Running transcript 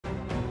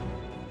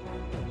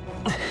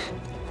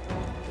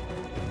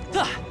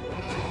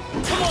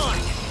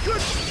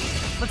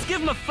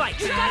give him a fight!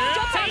 You gotta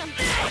jump on him!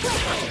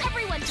 Quick,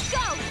 everyone,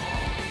 go!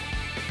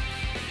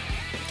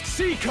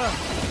 Seeker!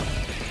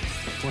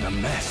 What a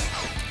mess.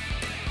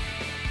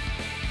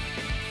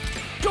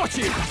 Got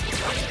you!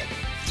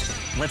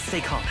 Let's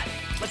stay calm.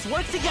 Let's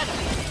work together!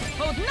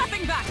 Hold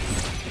nothing back!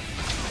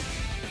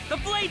 The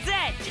blade's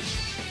edge!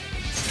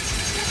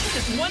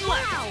 Just one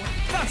left! Wow!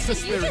 That's the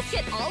Did you spirit! just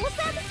get all of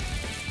them?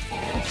 All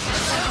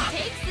it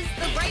takes is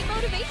the right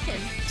motivation.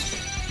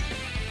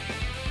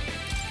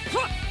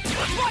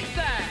 Right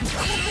there!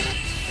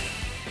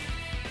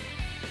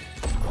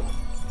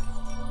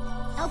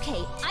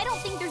 Okay, I don't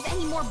think there's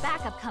any more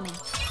backup coming.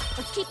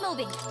 Let's keep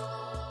moving.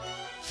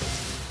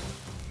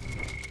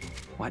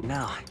 What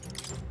now?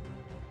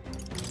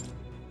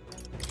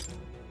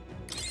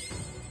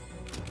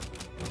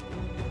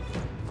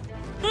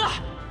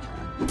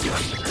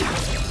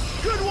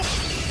 Good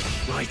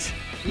one! Right.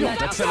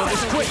 Let's settle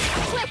this quick!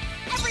 Quick,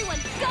 everyone,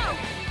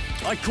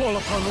 go! I call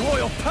upon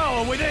royal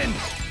power within!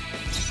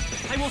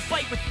 I will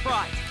fight with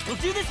pride. We'll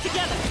do this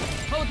together.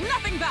 Hold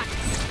nothing back!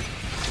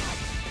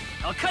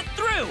 I'll cut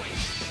through!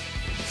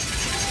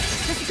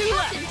 The Two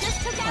left. captain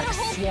just took out a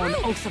whole Sworn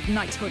group! oath of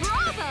knighthood.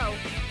 Bravo!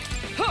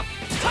 Huh!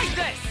 Take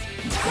this!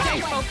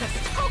 Stay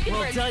focused! Hulkenberg's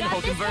Well done,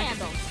 got this Hulkenberg.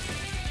 handled.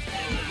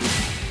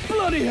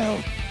 Bloody hell!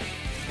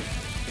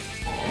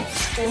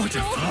 What a So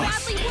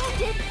farce! badly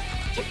wounded!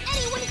 Can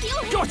anyone heal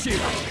him? Got you!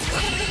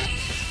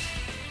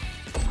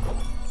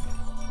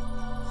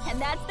 And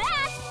that's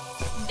that!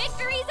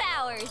 Victory's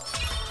ours!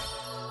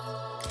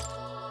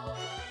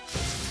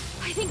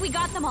 I think we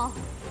got them all.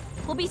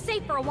 We'll be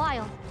safe for a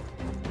while.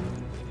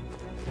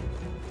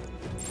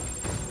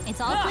 It's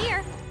all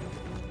clear.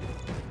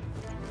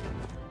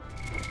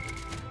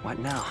 What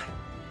now?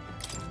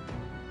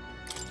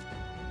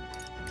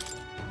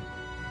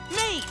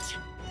 Mate!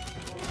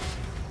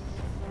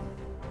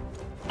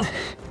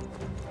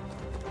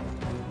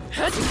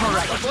 All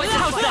right,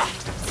 How's that?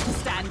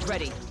 stand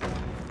ready.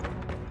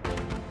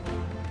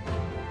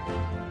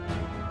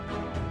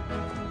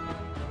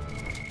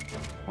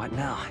 What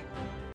now?